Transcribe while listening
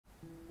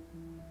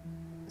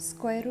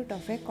Square root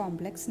of A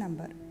complex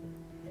number.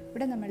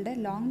 ഇവിടെ നമ്മളുടെ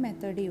long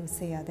method use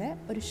ചെയ്യാതെ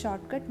ഒരു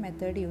ഷോർട്ട് കട്ട്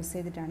മെത്തേഡ് യൂസ്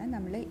ചെയ്തിട്ടാണ്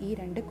നമ്മൾ ഈ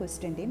രണ്ട്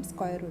ക്വസ്റ്റ്യൻ്റെയും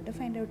സ്ക്വയർ റൂട്ട്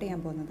ഫൈൻഡ് ഔട്ട്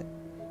ചെയ്യാൻ പോകുന്നത്.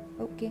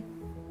 ഓക്കെ,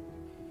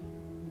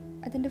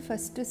 അതിൻ്റെ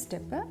first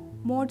step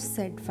mode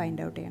Z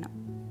find out ചെയ്യണം.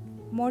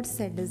 Mode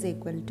Z is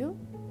equal to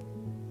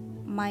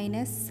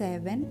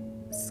 -7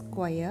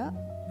 square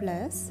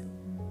plus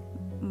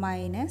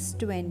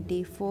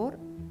 -24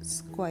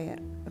 square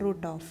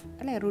root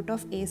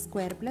of A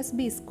square plus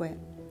B square.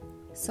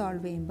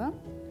 Solve ചെയ്യുമ്പോൾ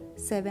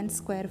 7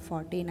 square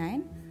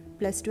 49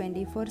 plus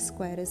 24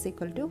 square is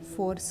equal to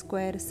 4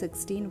 square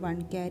 16, 1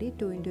 carry,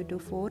 2 into 2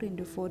 4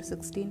 into 4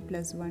 16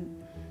 plus 1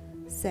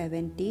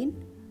 17,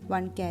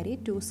 1 carry,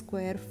 2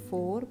 square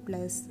 4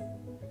 plus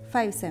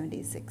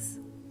 576.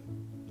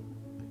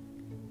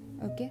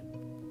 Okay,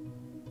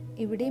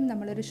 ഇവിടെയും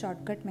നമ്മളൊരു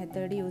short cut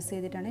method use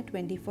ചെയ്തിട്ടാണ്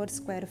 24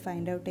 square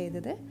find out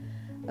ചെയ്തത്.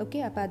 Okay,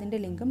 അപ്പോൾ അതിൻ്റെ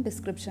ലിങ്കും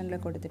ഡിസ്ക്രിപ്ഷനിൽ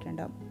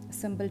കൊടുത്തിട്ടുണ്ടാവും.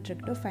 Simple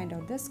trick to find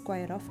out the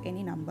square of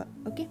any number.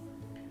 Okay,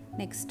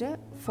 next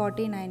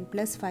 49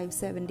 plus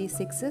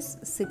 576 is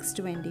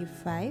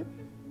 625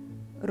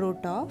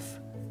 root of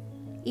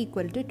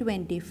equal to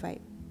 25.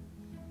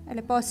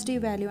 അല്ല,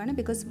 പോസിറ്റീവ് വാല്യൂ ആണ്,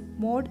 because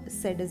mode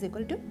Z is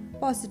equal to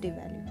positive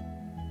value.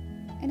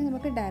 ഇനി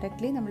നമുക്ക്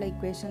ഡയറക്റ്റ്ലി നമ്മൾ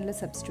ഇക്വേഷനിൽ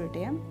സബ്സ്റ്റിറ്റ്യൂട്ട്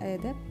ചെയ്യാം.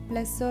 അതായത്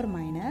plus or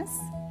minus,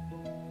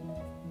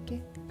 okay,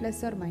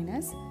 plus or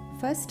minus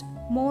first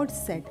mode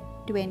Z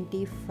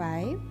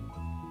 25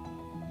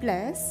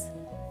 plus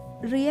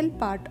real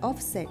part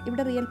of Z.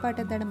 ഇവിടെ real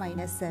part എന്താണ്?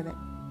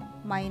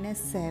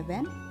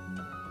 -7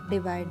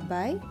 ഡിവൈഡ്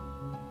ബൈ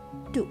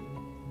 2,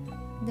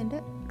 ഇതിൻ്റെ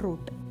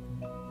റൂട്ട്.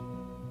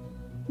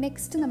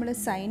 നെക്സ്റ്റ് നമ്മൾ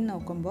സൈൻ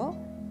നോക്കുമ്പോൾ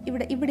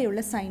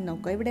ഇവിടെയുള്ള സൈൻ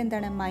നോക്കുക. ഇവിടെ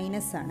എന്താണ്?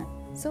 മൈനസ് ആണ്.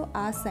 സോ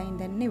ആ സൈൻ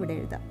തന്നെ ഇവിടെ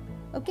എഴുതാം.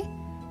 ഓക്കെ,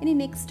 ഇനി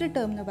നെക്സ്റ്റ്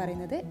ടേം എന്ന്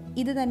പറയുന്നത്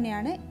ഇത്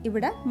തന്നെയാണ്.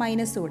 ഇവിടെ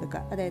മൈനസ്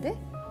കൊടുക്കുക. അതായത്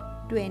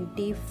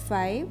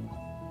 25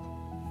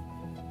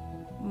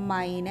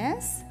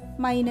 മൈനസ്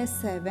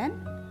 -7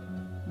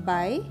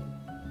 ബൈ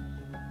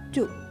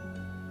 2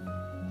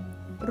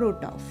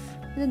 റൂട്ട് ഓഫ്,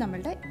 ഇത്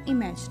നമ്മളുടെ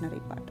ഇമാജിനറി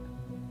പാർട്ട്.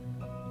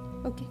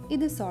 ഓക്കെ,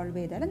 ഇത് സോൾവ്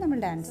ചെയ്താൽ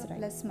നമ്മളുടെ answer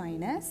plus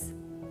minus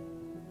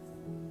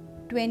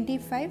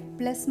 25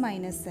 plus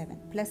 -7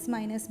 plus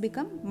minus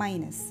become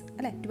minus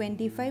അല്ലേ.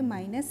 25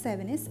 minus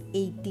 7 is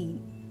 18.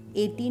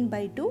 18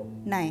 by 2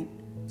 9.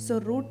 So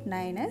root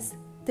 9 is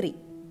 3.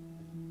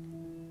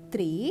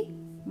 3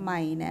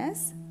 minus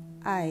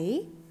I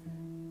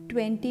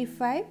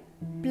 25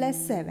 plus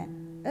 7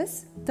 is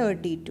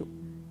 32.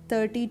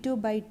 32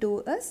 by 2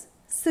 is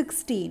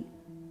 16.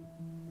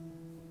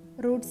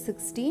 Root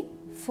 16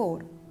 4.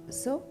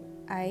 So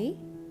I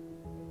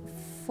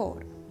 4.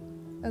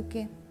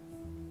 Okay,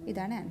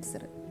 ഇതാണ്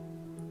answer.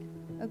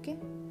 Okay,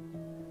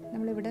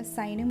 നമ്മളിവിടെ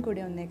സൈനും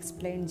കൂടി ഒന്ന്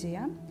എക്സ്പ്ലെയിൻ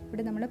ചെയ്യാം.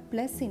 ഇവിടെ നമ്മൾ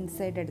പ്ലസ്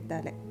ഇൻസൈഡ്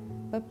എടുത്താൽ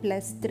ഇപ്പോൾ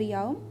 +3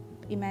 ആവും,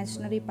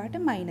 ഇമാജിനറി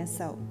പാർട്ട് മൈനസ്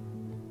ആവും.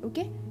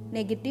 ഓക്കെ,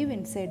 നെഗറ്റീവ്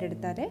ഇൻസൈഡ്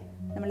എടുത്താൽ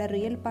നമ്മളെ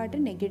റിയൽ പാർട്ട്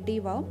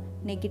നെഗറ്റീവ് ആവും,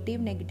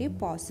 negative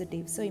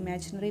positive. So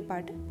imaginary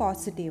part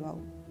positive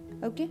ആവും.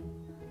 Okay,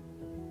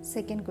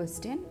 second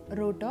question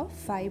root of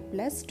 5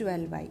 plus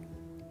 12y.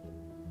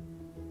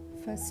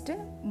 First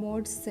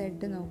mode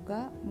Z നോക്കുക.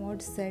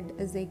 Mode Z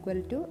is equal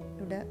to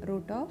ഇവിടെ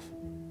root of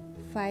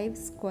 5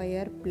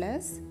 square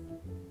plus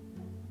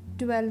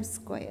 12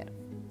 square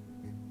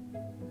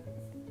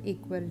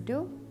equal to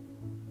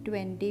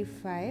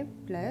 25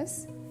 plus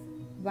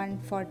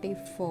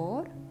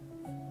 144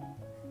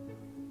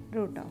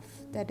 root of,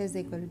 that is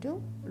equal to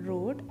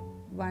root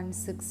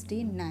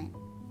 169.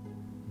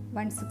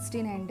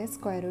 169ൻ്റെ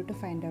square root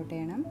find out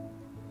ചെയ്യണം.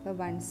 അപ്പോൾ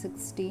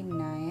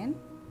 169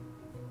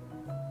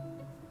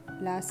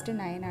 last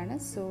 9 ആണ്.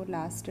 So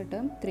last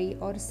term 3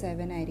 or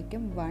 7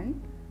 ആയിരിക്കും. 1,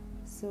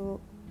 so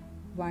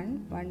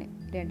 1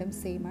 രണ്ടും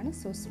same ആണ്.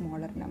 So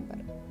smaller number.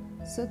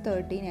 So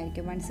 13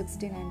 ആയിരിക്കും.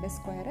 169ൻ്റെ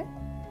square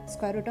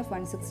root of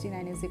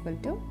 169 is equal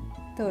to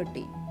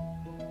 13.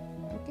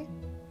 Okay,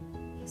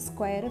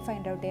 square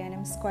find out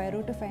ചെയ്യാനും square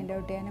root find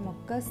out ചെയ്യാനും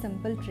ഒക്കെ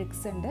സിമ്പിൾ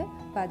ട്രിക്സ് ഉണ്ട്.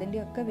 അപ്പോൾ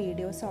അതിൻ്റെയൊക്കെ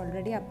വീഡിയോസ്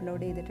ഓൾറെഡി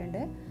അപ്ലോഡ്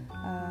ചെയ്തിട്ടുണ്ട്.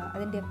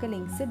 അതിൻ്റെയൊക്കെ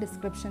ലിങ്ക്സ്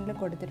ഡിസ്ക്രിപ്ഷനിൽ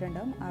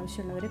കൊടുത്തിട്ടുണ്ടാവും.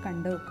 ആവശ്യമുള്ളവർ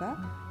കണ്ടു നോക്കുക.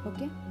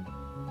 Okay,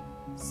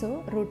 so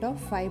root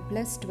of 5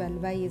 plus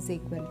 12y is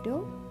equal to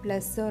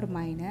plus or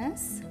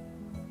minus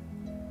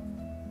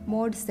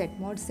mode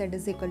Z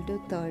is equal to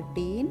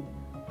 13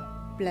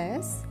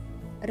 plus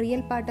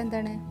real part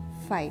എന്താണ്?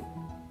 5.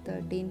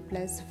 13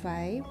 plus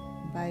 5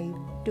 by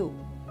 2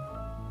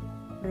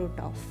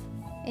 റൂട്ട് ഓഫ്.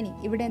 ഇനി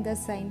ഇവിടെ എന്താ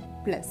സൈൻ?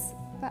 പ്ലസ്.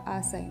 അപ്പോൾ ആ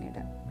സൈൻ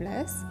ഇടാം.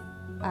 Plus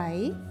I.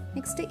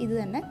 നെക്സ്റ്റ് ഇത്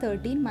തന്നെ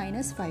 13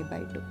 minus 5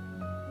 by 2.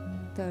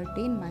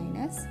 13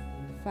 minus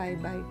 5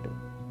 by 2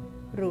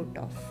 root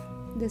of.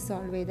 ഇത്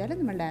സോൾവ് ചെയ്താൽ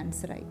നമ്മളുടെ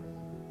ആൻസറായി.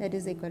 That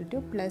is equal two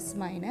plus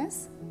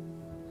minus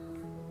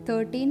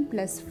 13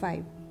 plus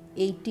 5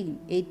 18.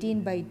 18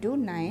 by 2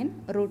 9.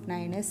 Root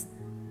 9 is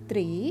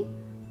 3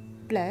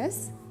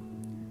 plus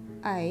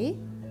I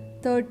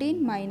 13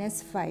 minus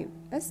 5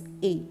 is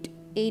 8.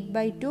 8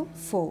 by 2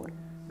 4.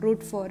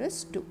 root 4 is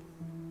 2.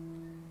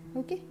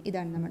 Okay,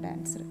 ഇതാണ് നമ്മുടെ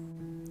ആൻസർ.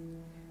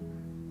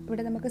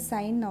 ഇവിടെ നമുക്ക്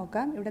സൈൻ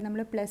നോക്കാം. ഇവിടെ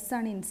നമ്മൾ പ്ലസ്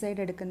ആണ്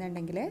ഇൻസൈഡ്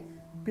എടുക്കുന്നുണ്ടെങ്കിൽ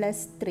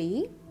 +3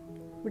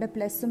 ഇവിടെ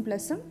പ്ലസും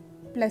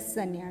പ്ലസ്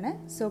തന്നെയാണ്.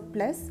 So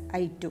plus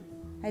i2.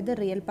 അതായത്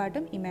റിയൽ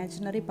പാർട്ടും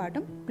ഇമാജിനറി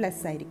പാർട്ടും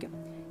പ്ലസ് ആയിരിക്കും.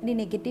 ഇനി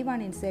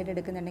നെഗറ്റീവാണ് ഇൻസൈഡ്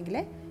എടുക്കുന്നുണ്ടെങ്കിൽ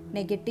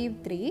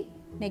 -3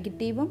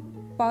 നെഗറ്റീവും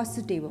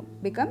പോസിറ്റീവും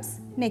ബിക്കംസ്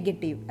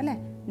നെഗറ്റീവ് അല്ലേ,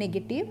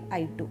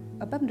 -i2.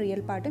 അപ്പം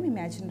റിയൽ പാർട്ടും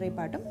ഇമാജിനറി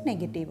പാർട്ടും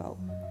നെഗറ്റീവ്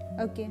ആവും.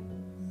 ഓക്കെ,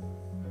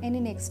 ഇനി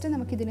നെക്സ്റ്റ്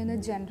നമുക്കിതിനൊന്ന്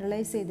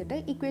ജനറലൈസ് ചെയ്തിട്ട്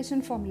ഇക്വേഷൻ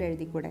ഫോമിൽ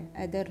എഴുതിക്കൂടെ.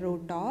 അതായത്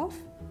root of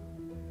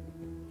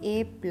a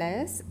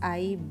plus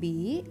I B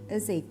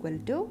is equal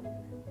two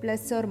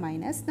plus or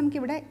minus,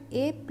 നമുക്കിവിടെ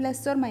a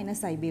plus or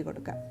minus I B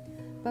കൊടുക്കാം.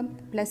 അപ്പം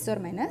plus or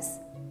minus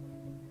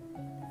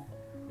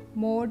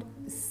mode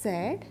z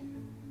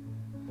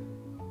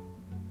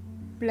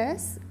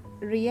plus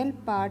real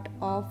part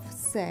of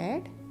z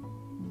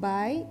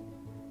by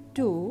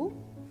 2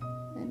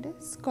 അതിൻ്റെ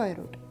square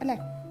root അല്ലേ.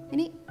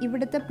 ഇനി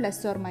ഇവിടുത്തെ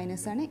plus or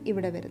minus ആണ്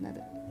ഇവിടെ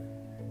വരുന്നത്.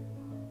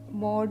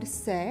 Mode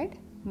z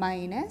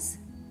minus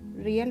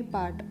real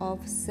part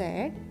of z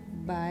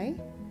by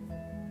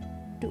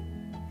 2.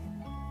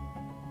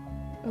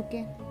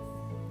 Okay,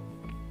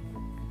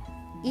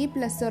 ഈ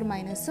പ്ലസ് ഓർ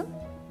മൈനസും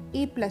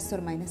ഈ പ്ലസ്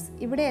ഓർ മൈനസ്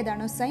ഇവിടെ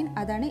ഏതാണോ സൈൻ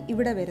അതാണ്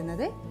ഇവിടെ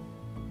വരുന്നത്.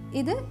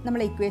 ഇത്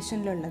നമ്മളെ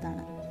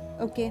ഇക്വേഷനിലുള്ളതാണ്.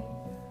 ഓക്കെ,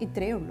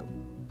 ഇത്രയേ ഉള്ളൂ.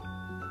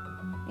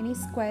 ഇനി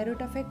square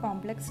root of A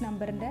complex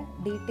നമ്പറിൻ്റെ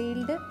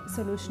ഡീറ്റെയിൽഡ്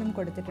സൊല്യൂഷനും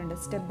കൊടുത്തിട്ടുണ്ട്.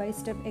 സ്റ്റെപ്പ് ബൈ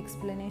സ്റ്റെപ്പ്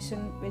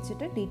എക്സ്പ്ലനേഷൻ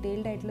വെച്ചിട്ട്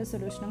ഡീറ്റെയിൽഡ് ആയിട്ടുള്ള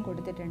സൊല്യൂഷനും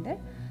കൊടുത്തിട്ടുണ്ട്.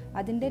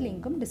 അതിൻ്റെ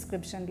ലിങ്കും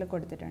ഡിസ്ക്രിപ്ഷനിൽ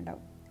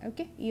കൊടുത്തിട്ടുണ്ടാവും.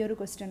 ഓക്കെ, ഈ ഒരു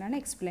ക്വസ്റ്റ്യൻ ആണ്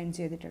എക്സ്പ്ലെയിൻ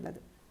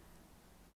ചെയ്തിട്ടുള്ളത്.